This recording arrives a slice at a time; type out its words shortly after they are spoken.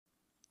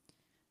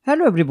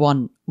Hello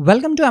everyone,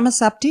 welcome to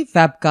MSAPT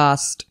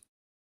webcast.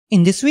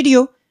 In this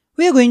video,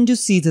 we are going to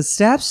see the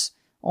steps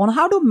on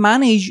how to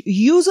manage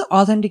user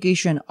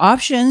authentication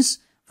options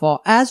for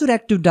Azure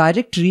Active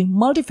Directory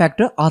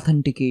multi-factor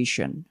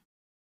authentication.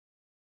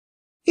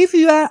 If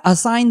you are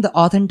assigned the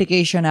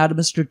authentication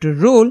administrator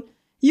role,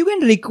 you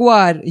can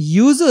require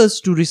users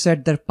to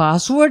reset their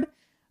password,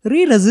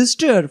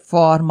 re-register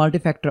for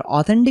multi-factor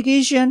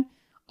authentication,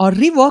 or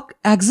revoke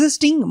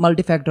existing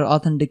multi-factor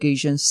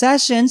authentication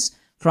sessions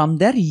from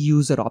their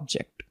user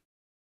object.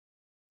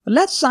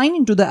 Let's sign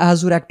into the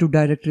Azure Active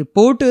Directory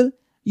portal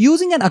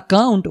using an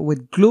account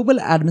with global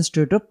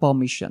administrator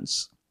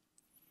permissions.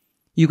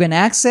 You can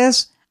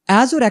access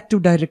Azure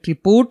Active Directory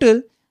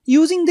portal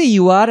using the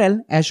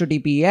URL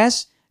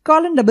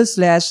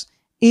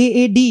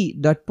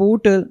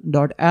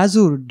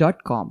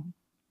https://aad.portal.azure.com.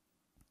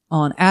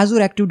 On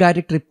Azure Active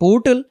Directory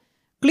portal,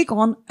 click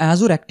on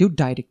Azure Active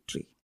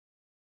Directory.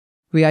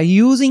 We are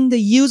using the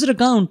user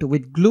account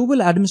with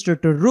global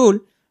administrator role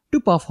to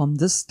perform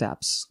these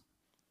steps.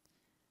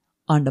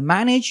 Under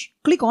Manage,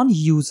 click on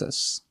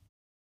Users.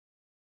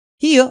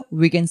 Here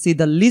we can see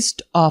the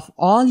list of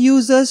all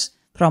users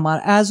from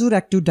our Azure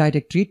Active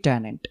Directory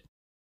tenant.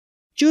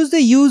 Choose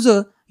the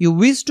user you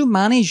wish to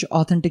manage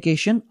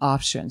authentication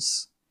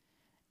options.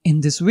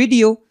 In this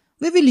video,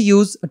 we will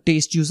use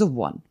Test User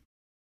 1.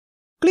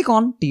 Click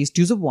on Test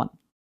User 1.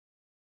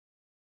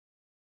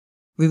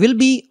 We will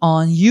be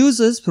on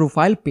User's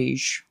Profile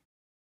page.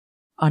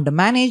 Under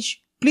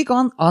Manage, click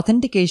on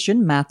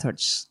Authentication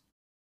Methods.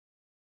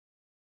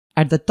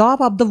 At the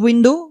top of the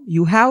window,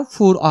 you have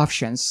 4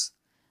 options.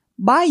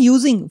 By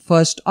using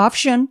first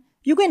option,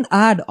 you can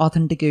add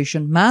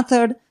authentication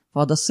method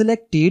for the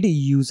selected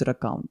user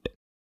account.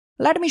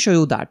 Let me show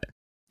you that.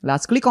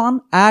 Let's click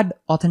on Add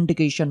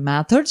Authentication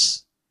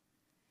Methods.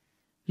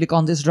 Click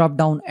on this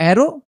drop-down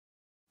arrow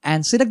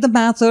and select the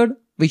method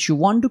which you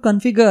want to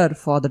configure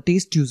for the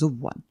Test User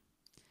 1.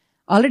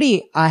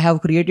 Already I have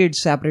created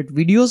separate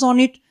videos on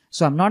it,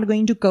 so I'm not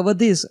going to cover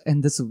this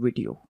in this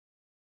video.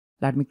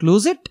 Let me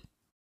close it.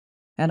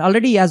 And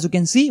already, as you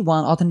can see,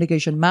 one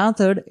authentication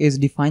method is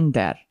defined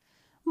there.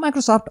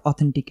 Microsoft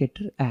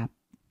Authenticator app.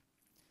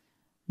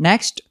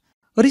 Next,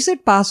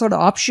 Reset Password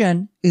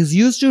option is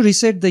used to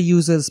reset the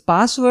user's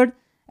password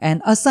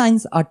and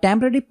assigns a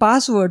temporary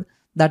password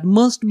that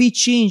must be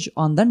changed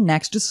on the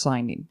next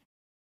sign-in.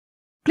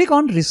 Click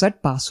on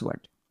Reset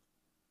Password.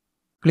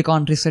 Click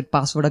on Reset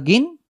Password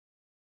again.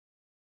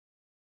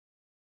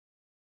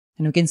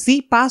 And you can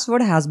see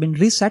password has been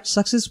reset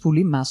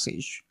successfully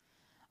message.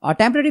 A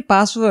temporary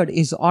password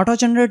is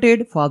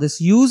auto-generated for this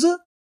user.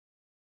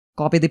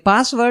 Copy the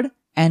password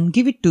and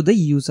give it to the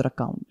user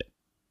account.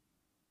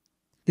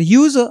 The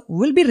user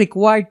will be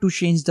required to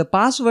change the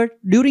password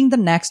during the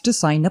next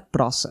sign-up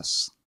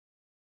process.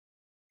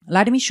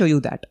 Let me show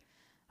you that.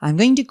 I'm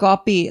going to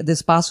copy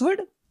this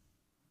password.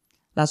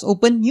 Let's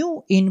open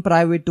New in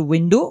Private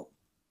window.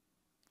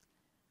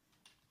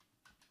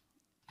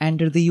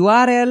 Enter the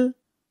URL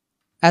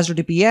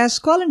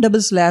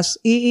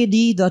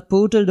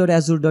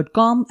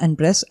https://aad.portal.azure.com and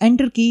press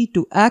Enter key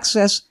to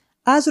access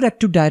Azure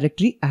Active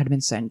Directory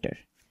Admin Center.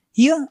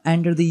 Here,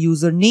 enter the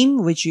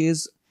username, which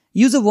is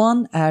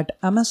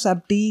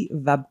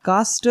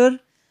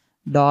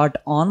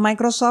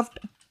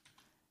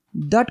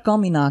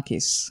user1@msaptwebcaster.onmicrosoft.com in our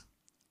case.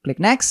 Click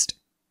Next.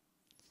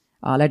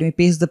 Let me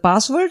paste the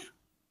password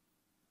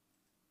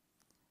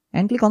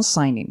and click on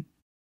Sign In.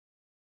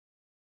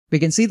 We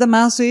can see the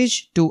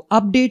message to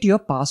update your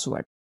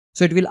password.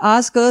 So it will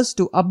ask us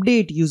to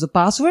update user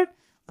password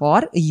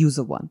for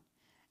user 1.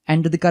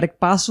 Enter the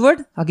correct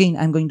password. Again,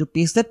 I'm going to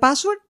paste that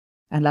password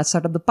and let's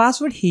set up the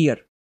password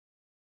here.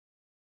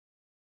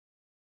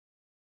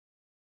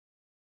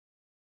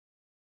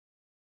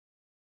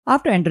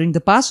 After entering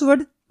the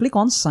password, click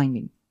on Sign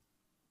In.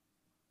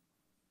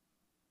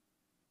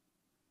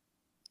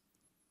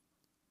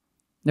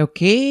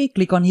 Okay,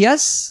 click on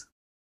Yes.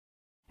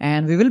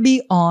 And we will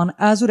be on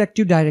Azure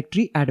Active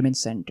Directory Admin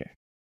Center.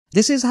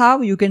 This is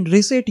how you can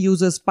reset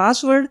user's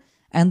password,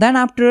 and then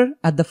after,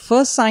 at the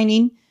first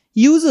sign-in,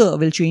 user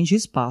will change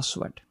his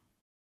password.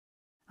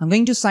 I'm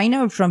going to sign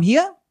out from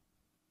here.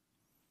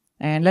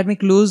 And let me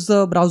close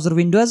the browser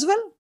window as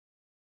well.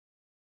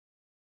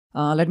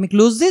 Let me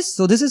close this.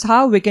 So this is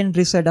how we can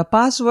reset a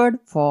password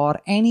for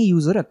any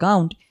user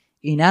account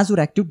in Azure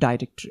Active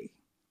Directory.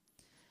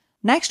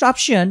 Next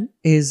option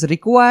is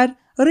require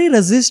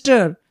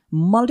re-register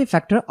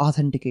multi-factor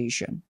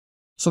authentication.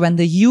 So when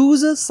the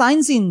user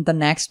signs in the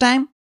next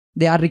time,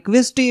 they are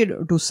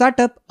requested to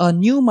set up a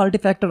new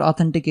multi-factor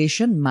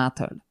authentication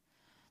method.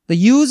 The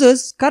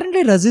user's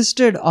currently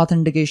registered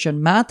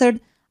authentication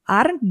method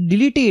aren't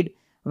deleted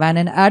when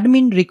an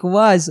admin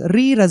requires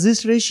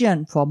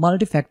re-registration for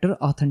multi-factor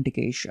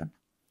authentication.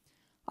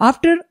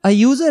 After a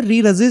user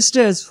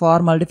re-registers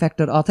for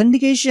multi-factor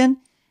authentication,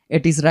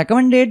 it is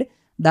recommended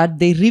that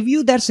they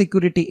review their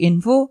security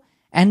info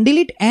and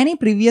delete any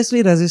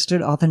previously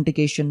registered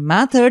authentication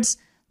methods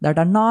that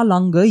are no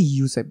longer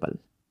usable.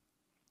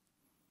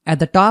 At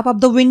the top of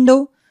the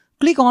window,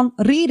 click on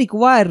Re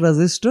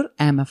Resistor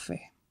MFA.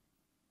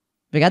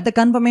 We get the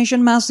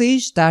confirmation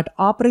message that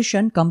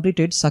operation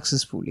completed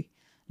successfully.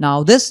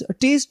 Now this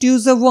test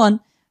user 1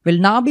 will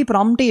now be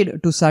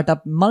prompted to set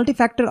up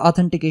multi-factor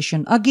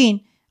authentication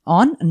again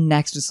on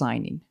next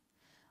sign-in.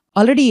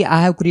 Already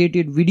I have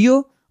created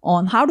video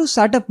on how to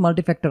set up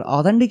multi-factor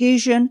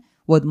authentication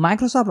with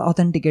Microsoft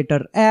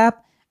Authenticator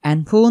app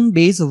and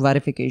phone-based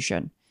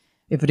verification.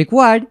 If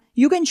required,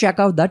 you can check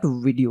out that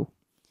video.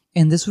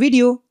 In this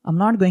video, I'm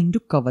not going to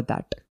cover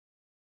that.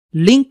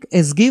 Link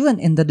is given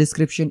in the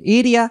description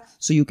area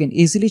so you can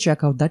easily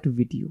check out that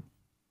video.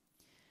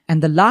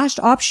 And the last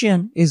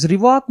option is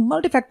revoke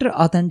multi-factor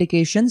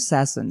authentication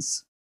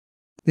sessions.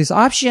 This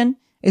option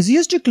is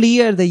used to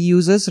clear the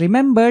user's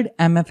remembered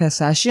MFA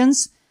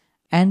sessions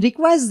and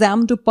requires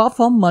them to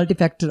perform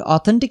multi-factor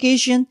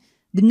authentication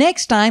the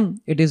next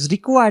time it is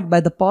required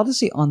by the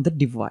policy on the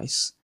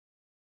device.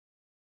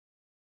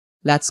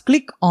 Let's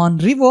click on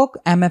Revoke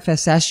MFA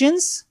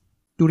Sessions.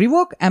 To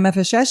revoke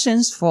MFA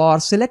sessions for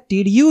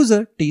selected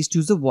user test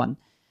user 1,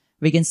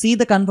 we can see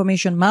the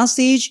confirmation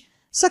message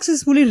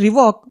successfully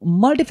revoke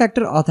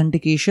multi-factor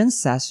authentication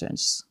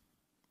sessions.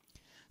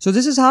 So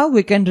this is how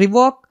we can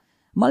revoke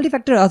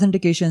multi-factor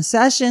authentication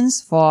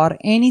sessions for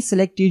any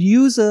selected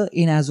user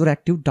in Azure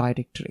Active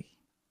Directory.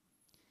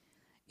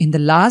 In the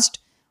last,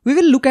 we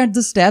will look at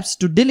the steps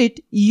to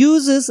delete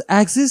users'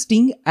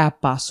 existing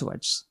app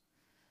passwords.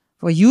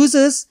 For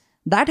users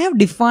that have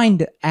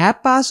defined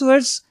app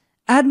passwords,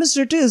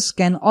 administrators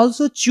can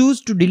also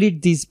choose to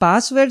delete these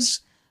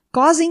passwords,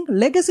 causing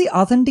legacy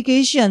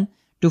authentication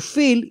to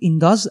fail in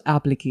those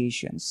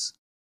applications.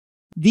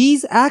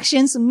 These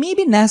actions may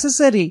be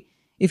necessary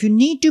if you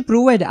need to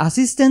provide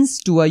assistance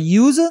to a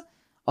user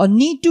or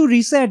need to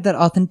reset their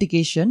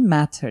authentication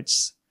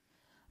methods.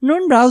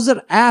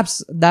 Non-browser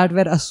apps that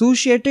were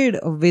associated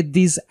with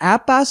these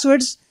app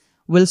passwords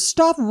will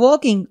stop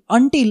working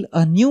until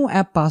a new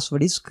app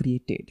password is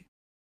created.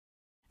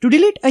 To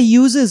delete a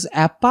user's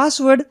app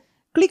password,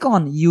 click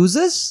on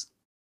Users.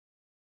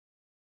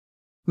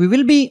 We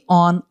will be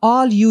on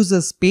All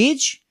Users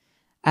page.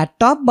 At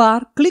top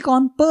bar, click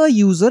on Per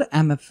User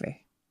MFA.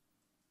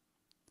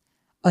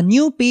 A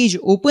new page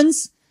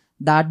opens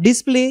that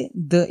displays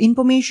the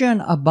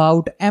information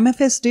about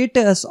MFA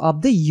status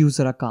of the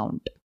user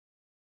account.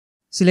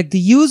 Select the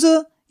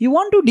user you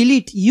want to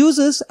delete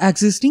user's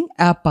existing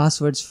app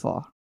passwords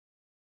for.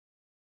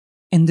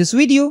 In this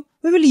video,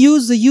 we will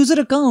use the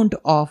user account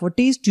of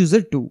test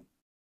user 2.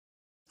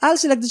 I'll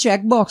select the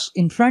checkbox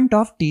in front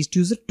of test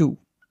user 2.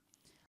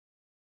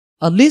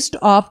 A list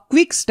of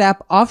quick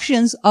step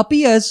options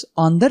appears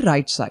on the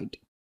right side.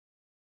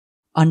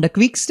 Under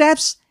quick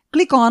steps,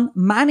 click on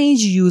Manage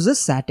User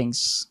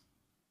Settings.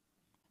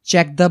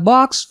 Check the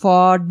box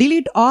for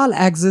delete all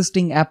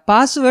existing app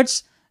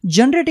passwords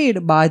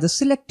generated by the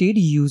selected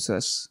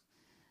users.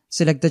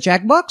 Select the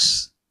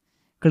checkbox.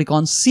 Click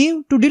on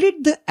Save to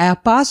delete the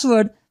app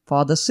password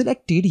for the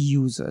selected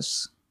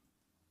users.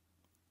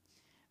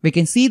 We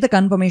can see the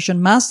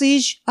confirmation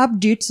message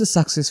updates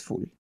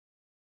successful.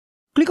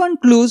 Click on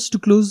Close to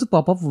close the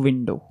pop-up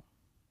window.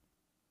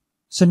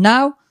 So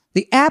now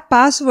the app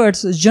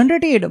passwords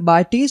generated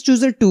by test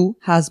user 2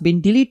 has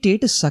been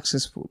deleted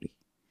successfully.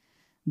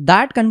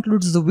 That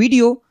concludes the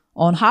video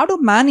on how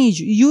to manage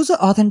user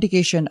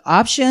authentication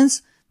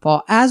options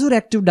for Azure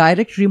Active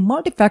Directory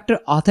multi-factor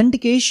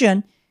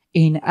authentication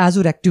in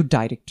Azure Active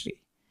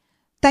Directory.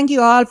 Thank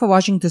you all for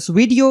watching this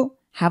video.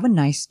 Have a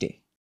nice day.